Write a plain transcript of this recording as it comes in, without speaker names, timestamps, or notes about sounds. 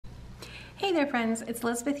Hey there friends, it's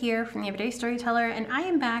Elizabeth here from the Everyday Storyteller, and I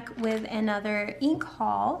am back with another ink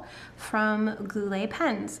haul from Goulet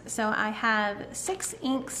Pens. So I have 6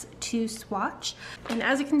 inks to swatch, and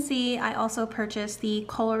as you can see I also purchased the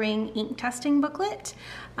Col-o-ring ink testing booklet.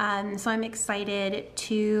 So I'm excited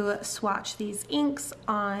to swatch these inks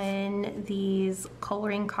on these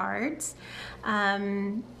Col-o-ring cards.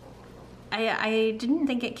 I didn't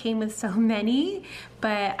think it came with so many,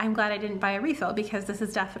 but I'm glad I didn't buy a refill because this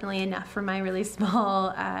is definitely enough for my really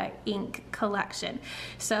small ink collection.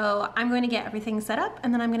 So I'm going to get everything set up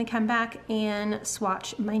and then I'm going to come back and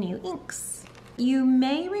swatch my new inks. You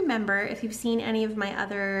may remember, if you've seen any of my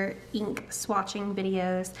other ink swatching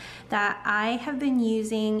videos, that I have been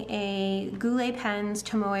using a Goulet Pens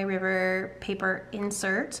Tomoe River paper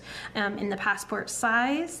insert in the passport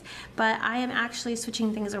size, but I am actually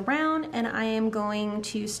switching things around and I am going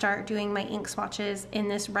to start doing my ink swatches in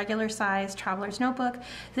this regular size Traveler's Notebook.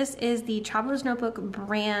 This is the Traveler's Notebook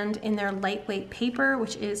brand in their lightweight paper,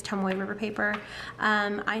 which is Tomoe River paper.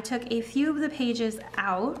 I took a few of the pages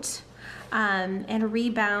out and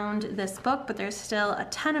rebound this book, but there's still a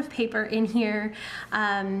ton of paper in here,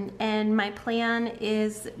 and my plan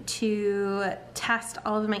is to test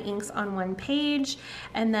all of my inks on one page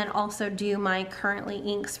and then also do my currently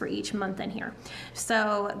inks for each month in here.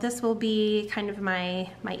 So this will be kind of my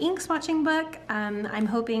ink swatching book. I'm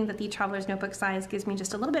hoping that the Traveler's Notebook size gives me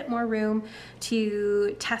just a little bit more room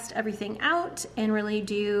to test everything out and really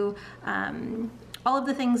do all of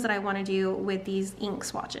the things that I want to do with these ink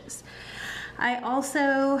swatches. I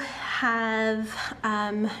also have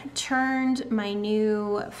turned my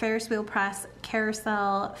new Ferris wheel press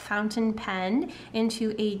Carousel fountain pen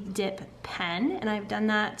into a dip pen, and I've done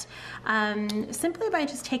that simply by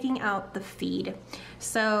just taking out the feed.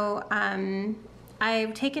 So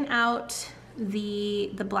I've taken out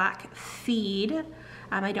the black feed.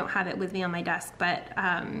 I don't have it with me on my desk, but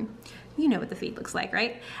you know what the feed looks like,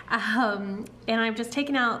 right? And I've just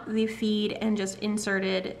taken out the feed and just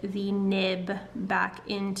inserted the nib back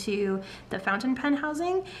into the fountain pen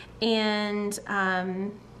housing. And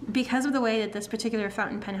because of the way that this particular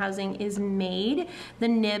fountain pen housing is made, the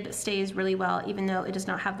nib stays really well even though it does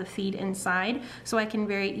not have the feed inside. So I can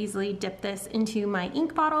very easily dip this into my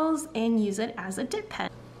ink bottles and use it as a dip pen.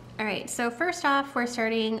 All right, so first off, we're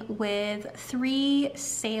starting with 3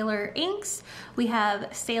 Sailor inks. We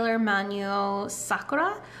have Sailor Manyo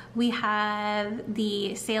Sakura, we have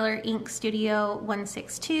the Sailor Ink Studio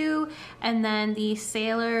 162, and then the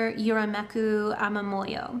Sailor Yurameko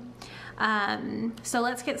Amamoyoi. So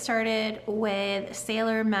let's get started with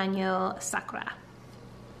Sailor Manyo Sakura.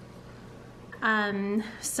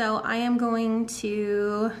 So I am going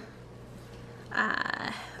to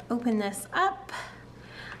open this up.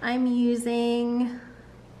 I'm using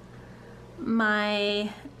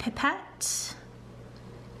my pipette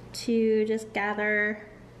to just gather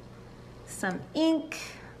some ink.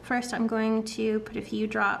 First, I'm going to put a few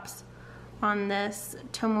drops on this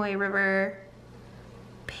Tomoe River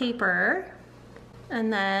paper,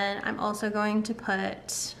 and then I'm also going to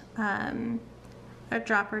put a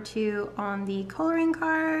drop or 2 on the coloring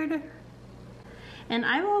card. And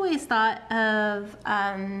I've always thought of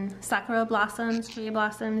Sakura blossoms, cherry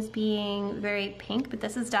blossoms being very pink, but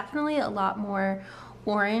this is definitely a lot more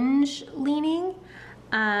orange leaning.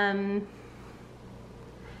 Yeah,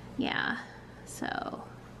 so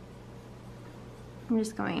I'm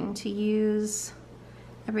just going to use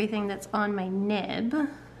everything that's on my nib.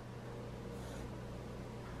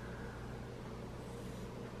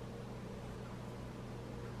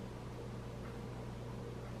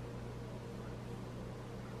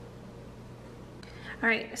 All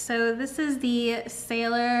right, so this is the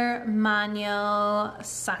Sailor Manyo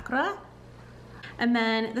Sakura. And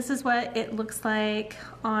then this is what it looks like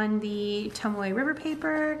on the Tomoe River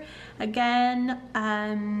paper. Again,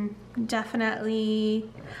 definitely,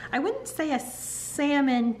 I wouldn't say a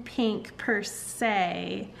salmon pink per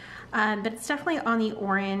se, but it's definitely on the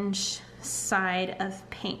orange side of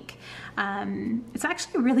pink. It's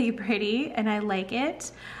actually really pretty and I like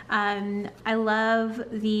it. I love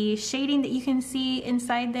the shading that you can see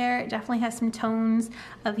inside there. It definitely has some tones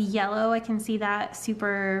of yellow. I can see that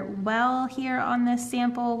super well here on this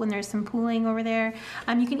sample when there's some pooling over there.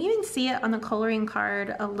 You can even see it on the coloring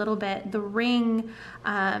card a little bit. The ring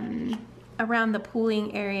around the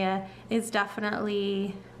pooling area is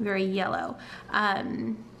definitely very yellow.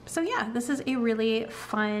 So yeah, this is a really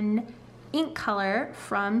fun ink color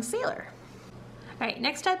from Sailor. All right,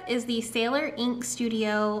 next up is the Sailor Ink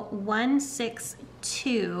Studio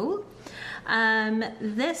 162.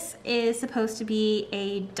 This is supposed to be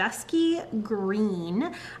a dusky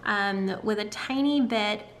green with a tiny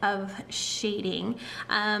bit of shading.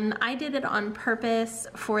 I did it on purpose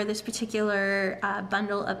for this particular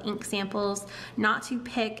bundle of ink samples, not to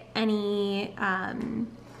pick any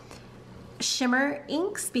shimmer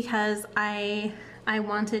inks, because I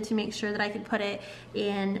wanted to make sure that I could put it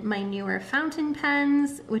in my newer fountain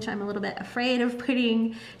pens, which I'm a little bit afraid of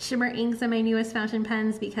putting shimmer inks in my newest fountain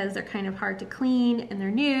pens because they're kind of hard to clean and they're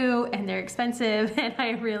new and they're expensive, and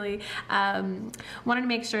I really wanted to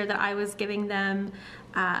make sure that I was giving them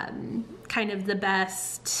kind of the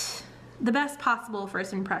best possible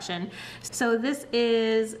first impression. So this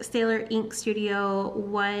is Sailor Ink Studio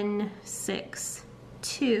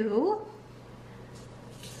 162.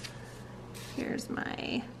 Here's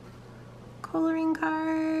my coloring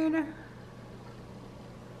card.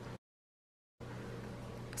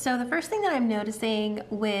 So the first thing that I'm noticing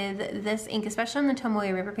with this ink, especially on the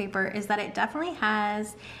Tomoe River paper, is that it definitely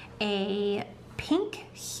has a pink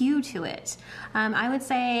hue to it. I would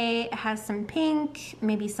say it has some pink,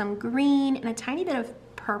 maybe some green, and a tiny bit of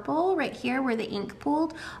purple right here where the ink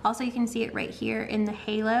pooled. Also, you can see it right here in the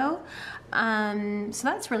halo. So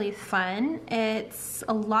that's really fun. It's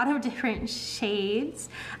a lot of different shades.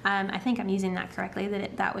 I think I'm using that correctly,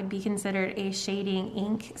 that would be considered a shading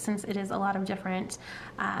ink, since it is a lot of different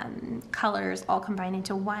colors all combined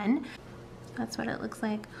into one. That's what it looks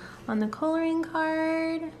like on the coloring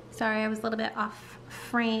card. Sorry, I was a little bit off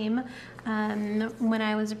frame when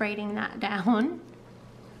I was writing that down.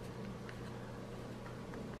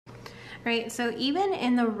 Right, so even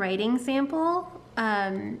in the writing sample,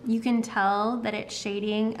 you can tell that it's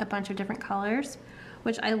shading a bunch of different colors,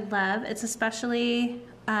 which I love. It's especially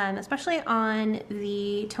on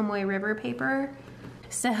the Tomoe River paper.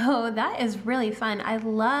 So that is really fun. I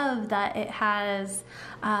love that it has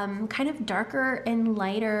kind of darker and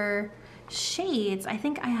lighter shades. I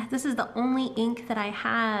think this is the only ink that I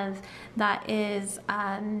have that is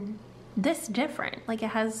this different. Like, it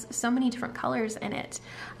has so many different colors in it.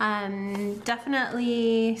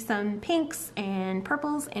 Definitely some pinks and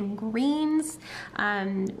purples and greens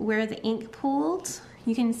where the ink pooled.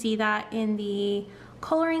 You can see that in the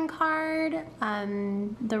coloring card.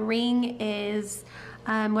 The ring is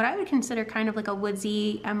what I would consider kind of like a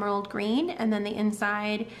woodsy emerald green, and then the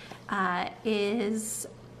inside is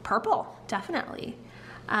purple, definitely.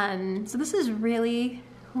 So this is really,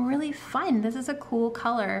 really fun. This is a cool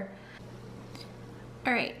color.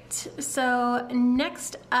 All right, so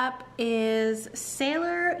next up is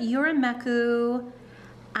Sailor Yurameko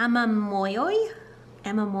Amamoyoi.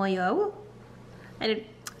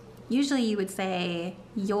 Usually you would say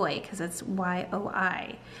yoi because it's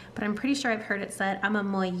Y-O-I, but I'm pretty sure I've heard it said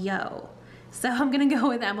Amamoyo. So I'm gonna go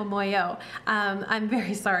with Amamoyo. I'm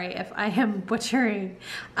very sorry if I am butchering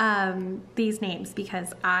these names,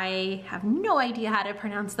 because I have no idea how to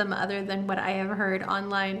pronounce them other than what I have heard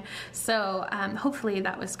online. So hopefully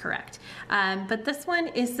that was correct. But this one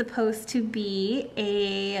is supposed to be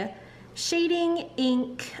a shading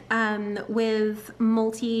ink with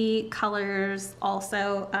multi-colors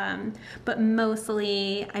also, but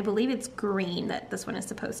mostly I believe it's green that this one is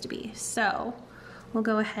supposed to be. So we'll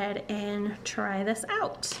go ahead and try this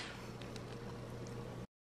out.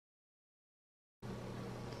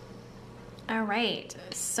 All right,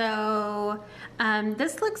 so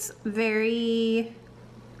this looks very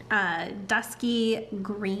dusky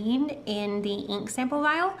green in the ink sample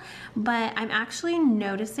vial, but I'm actually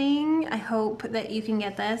noticing, I hope that you can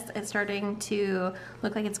get this, it's starting to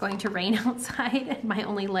look like it's going to rain outside. My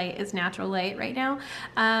only light is natural light right now,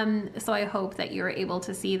 so I hope that you're able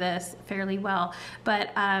to see this fairly well. But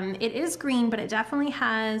it is green, but it definitely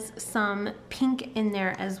has some pink in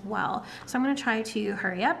there as well. So I'm going to try to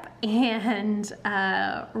hurry up and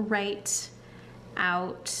write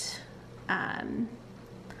out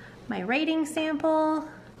my writing sample.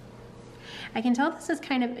 I can tell this is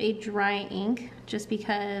kind of a dry ink just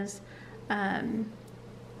because I'm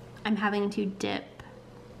having to dip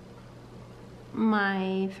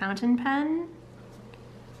my fountain pen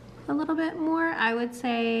a little bit more. I would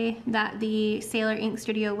say that the Sailor Ink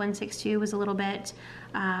Studio 162 was a little bit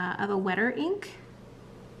of a wetter ink.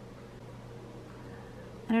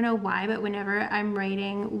 I don't know why, but whenever I'm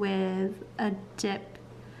writing with a dip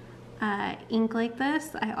ink like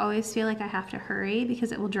this, I always feel like I have to hurry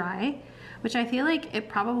because it will dry, which I feel like it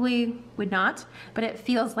probably would not, but it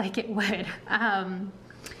feels like it would.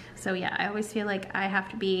 So yeah, I always feel like I have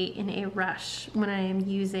to be in a rush when I am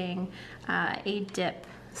using a dip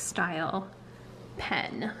style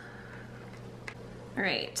pen. All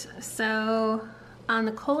right, so on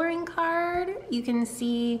the coloring card, you can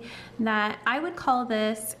see that I would call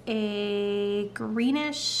this a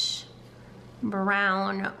greenish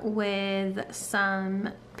brown with some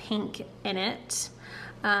pink in it.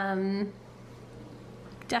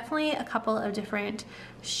 Definitely a couple of different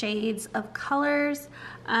shades of colors.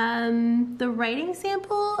 The writing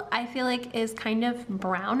sample I feel like is kind of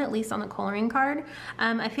brown, at least on the coloring card.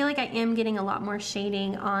 I feel like I am getting a lot more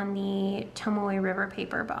shading on the Tomoe River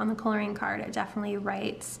paper, but on the coloring card it definitely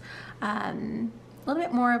writes a little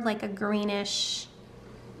bit more of like a greenish,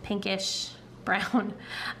 pinkish brown.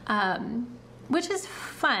 Which is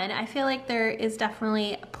fun. I feel like there is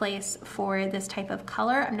definitely a place for this type of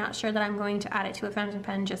color. I'm not sure that I'm going to add it to a fountain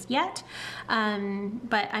pen just yet,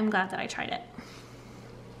 but I'm glad that I tried it.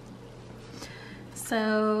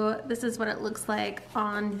 So this is what it looks like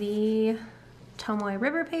on the Tomoe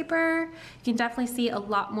River paper. You can definitely see a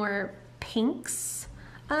lot more pinks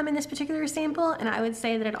in this particular sample, and I would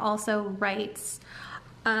say that it also writes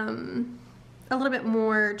a little bit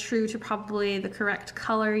more true to probably the correct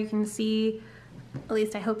color. You can see, at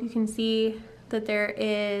least I hope you can see, that there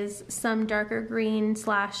is some darker green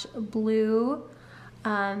slash blue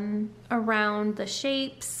around the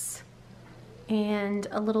shapes and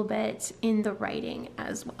a little bit in the writing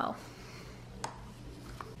as well.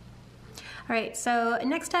 All right, so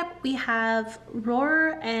next up we have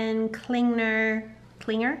Rohrer and Klingner,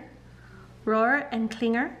 Rohrer and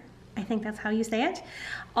Klingner, I think that's how you say it.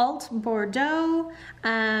 Alt-Bordeaux.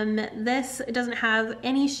 This doesn't have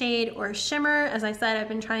any shade or shimmer. As I said, I've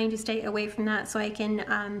been trying to stay away from that so I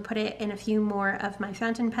can put it in a few more of my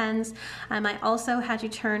fountain pens. I also had to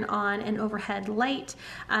turn on an overhead light,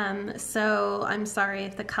 so I'm sorry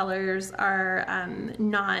if the colors are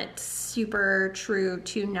not super true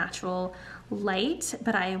to natural light,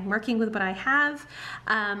 but I am working with what I have.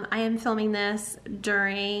 I am filming this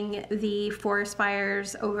during the forest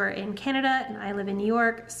fires over in Canada, and I live in New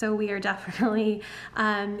York, so we are definitely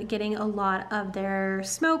getting a lot of their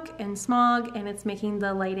smoke and smog, and it's making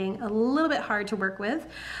the lighting a little bit hard to work with.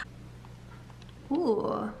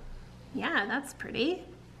 Ooh, yeah, that's pretty.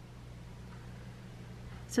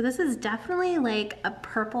 So this is definitely like a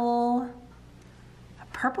purple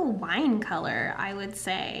wine color, I would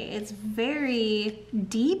say. It's very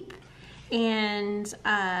deep and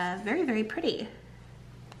very, very pretty.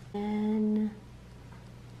 And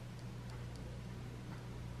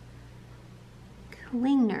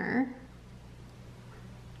Klingner,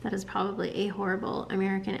 that is probably a horrible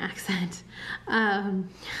American accent,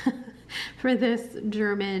 for this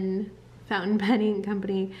German fountain penning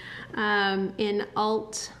company, in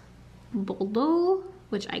Alt-Bordeaux,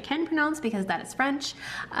 which I can pronounce because that is French.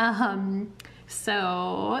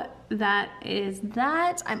 So that is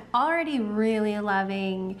that. I'm already really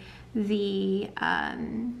loving the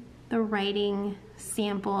writing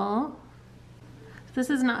sample. This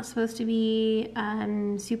is not supposed to be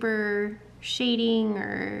super shading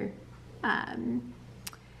or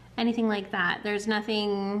anything like that. There's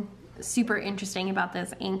nothing super interesting about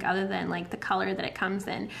this ink other than like the color that it comes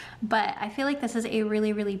in, but I feel like this is a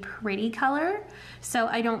really, really pretty color, so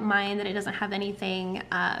I don't mind that it doesn't have anything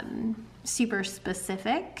super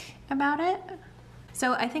specific about it.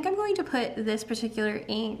 So I think I'm going to put this particular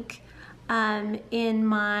ink in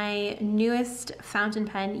my newest fountain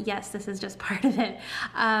pen. Yes, this is just part of it,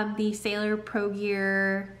 the Sailor Pro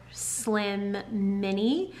Gear Slim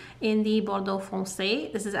Mini in the Bordeaux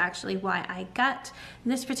Foncé. This is actually why I got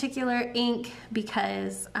this particular ink,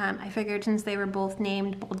 because I figured since they were both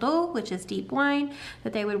named Bordeaux, which is deep wine,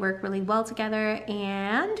 that they would work really well together,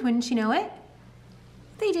 and wouldn't you know it,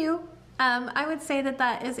 they do. I would say that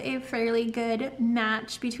that is a fairly good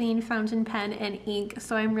match between fountain pen and ink,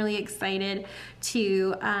 so I'm really excited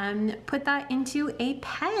to put that into a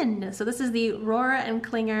pen. So this is the Rohrer and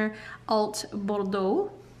Klingner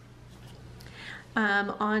Alt-Bordeaux.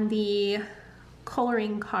 On the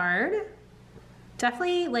coloring card,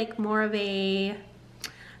 definitely like more of a, I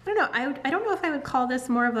don't know, I don't know if I would call this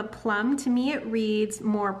more of a plum. To me it reads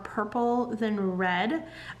more purple than red,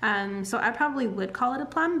 so I probably would call it a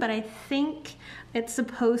plum, but I think it's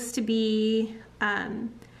supposed to be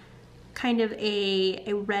kind of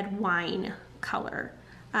a red wine color.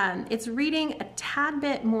 It's reading a tad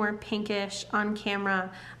bit more pinkish on camera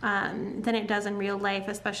than it does in real life,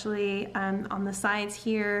 especially on the sides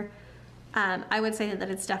here. I would say that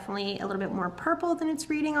it's definitely a little bit more purple than it's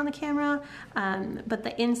reading on the camera, but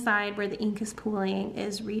the inside where the ink is pooling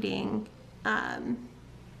is reading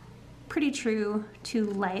pretty true to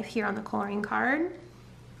life here on the coloring card.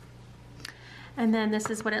 And then this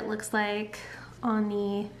is what it looks like on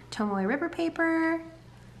the Tomoe River paper.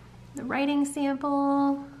 the writing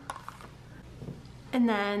sample. And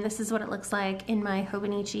then this is what it looks like in my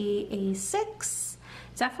Hobonichi A6.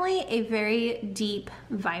 Definitely a very deep,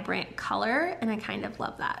 vibrant color, and I kind of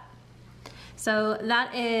love that. So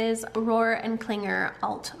that is Rohrer Klingner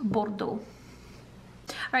Alt-Bordeaux.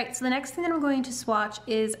 All right, so the next thing that I'm going to swatch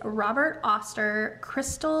is Robert Oster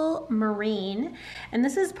Crystal Marine, and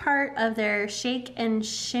this is part of their Shake and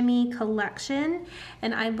Shimmy collection,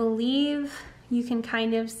 and I believe you can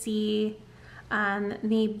kind of see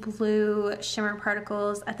the blue shimmer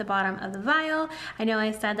particles at the bottom of the vial. I know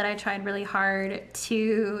I said that I tried really hard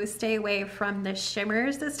to stay away from the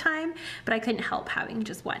shimmers this time, but I couldn't help having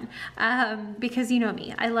just one because you know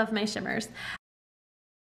me, I love my shimmers.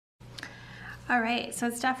 All right, so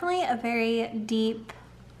it's definitely a very deep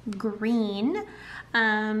green.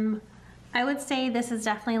 I would say this is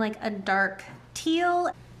definitely like a dark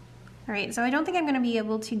teal. All right, so I don't think I'm gonna be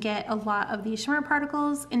able to get a lot of these shimmer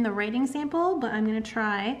particles in the writing sample, but I'm gonna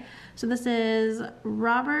try. So this is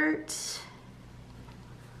Robert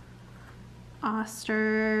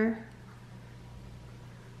Oster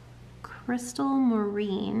Crystal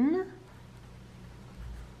Marine.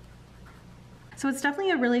 So it's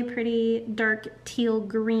definitely a really pretty dark teal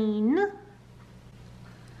green.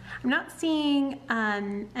 I'm not seeing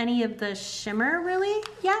any of the shimmer really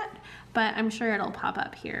yet, but I'm sure it'll pop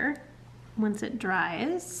up here once it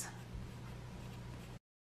dries.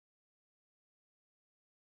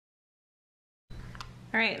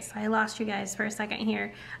 All right, so I lost you guys for a second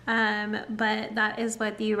here, but that is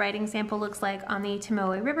what the writing sample looks like on the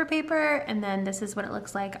Tomoe river paper, and then this is what it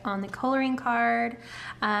looks like on the coloring card.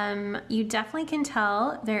 You definitely can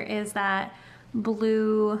tell there is that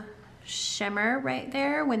blue shimmer right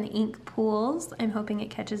there when the ink pools. I'm hoping it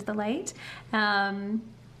catches the light,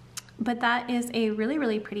 but that is a really,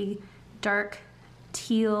 really pretty dark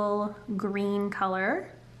teal green color.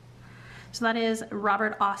 So that is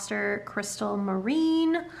Robert Oster Crystal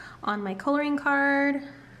Marine on my coloring card.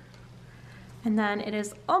 And then it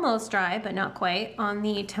is almost dry, but not quite, on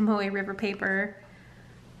the Tomoe river paper.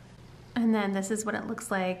 And then this is what it looks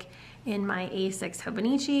like in my A6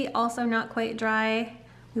 Hobonichi, also not quite dry.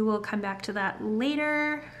 We will come back to that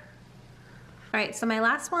later. All right, so my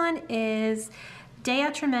last one is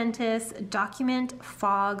Atrimentus Document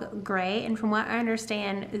Fog Gray, and from what I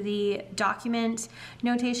understand, the document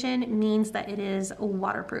notation means that it is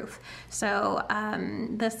waterproof. So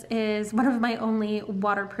this is one of my only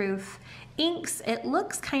waterproof inks. It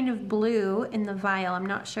looks kind of blue in the vial. I'm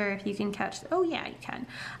not sure if you can catch, oh yeah, you can.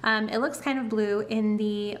 It looks kind of blue in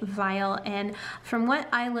the vial, and from what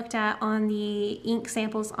I looked at on the ink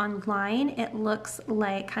samples online, it looks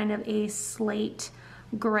like kind of a slate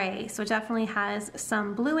gray, so it definitely has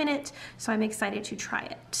some blue in it, so I'm excited to try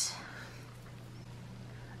it.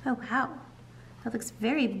 Oh wow, that looks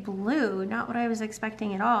very blue, not what I was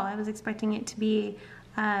expecting at all. I was expecting it to be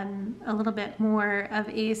a little bit more of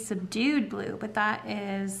a subdued blue, but that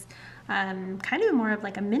is kind of more of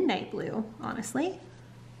like a midnight blue, honestly.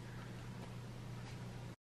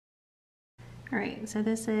 All right, so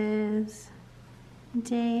this is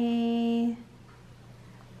day,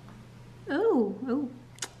 oh,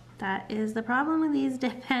 that is the problem with these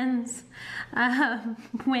dip pens.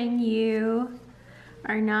 When you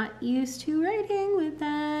are not used to writing with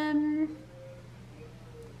them.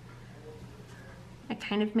 I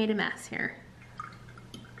kind of made a mess here.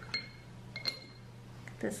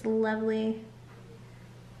 This lovely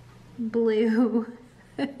blue,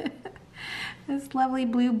 this lovely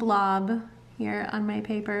blue blob here on my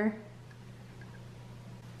paper.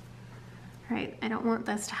 All right, I don't want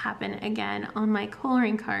this to happen again on my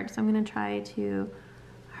coloring card, so I'm gonna try to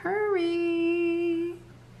hurry.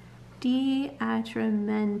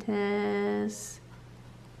 Atrimentus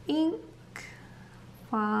ink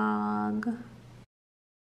fog.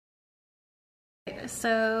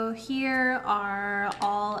 So here are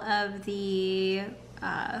all of the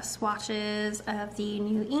swatches of the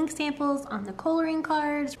new ink samples on the coloring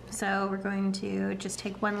cards. So we're going to just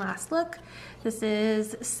take one last look. This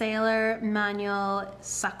is Sailor Manyo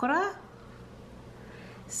Sakura,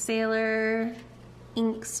 Sailor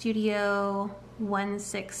Ink Studio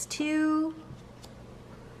 162,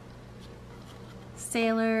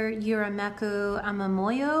 Sailor Yurameko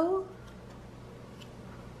Amamoyoi,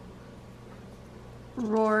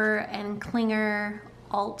 Rohrer Klingner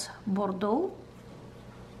Alt-Bordeaux,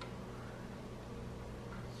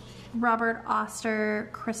 Robert Oster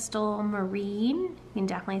Crystal Marine. You can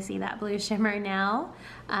definitely see that blue shimmer now.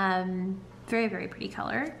 Very, very pretty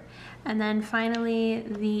color. And then finally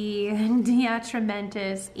the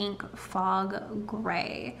Atrimentus Ink Fog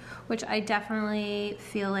Gray, which I definitely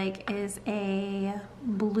feel like is a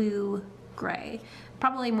blue gray.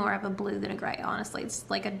 Probably more of a blue than a gray, honestly. It's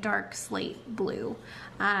like a dark slate blue.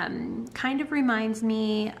 Kind of reminds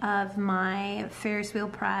me of my Ferris wheel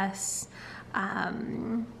press,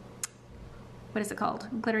 what is it called?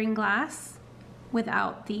 Glittering glass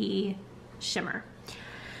without the shimmer.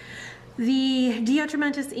 The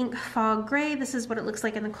Atrimentus Ink Fog Gray, this is what it looks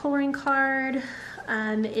like in the coloring card.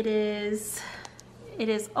 It is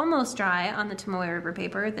almost dry on the Tomoe River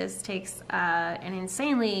paper. This takes an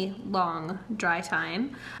insanely long dry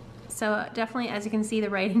time. So definitely, as you can see, the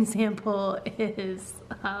writing sample is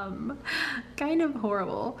kind of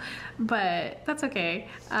horrible, but that's okay.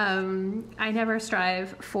 I never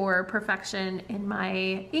strive for perfection in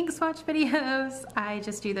my ink swatch videos. I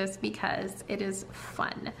just do this because it is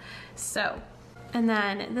fun. So, and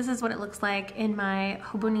then this is what it looks like in my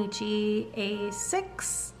Hobonichi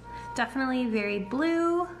A6. Definitely very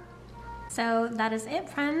blue. So that is it,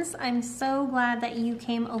 friends. I'm so glad that you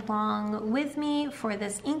came along with me for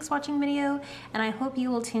this ink swatching video, and I hope you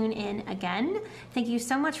will tune in again. Thank you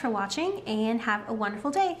so much for watching, and have a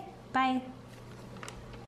wonderful day. Bye.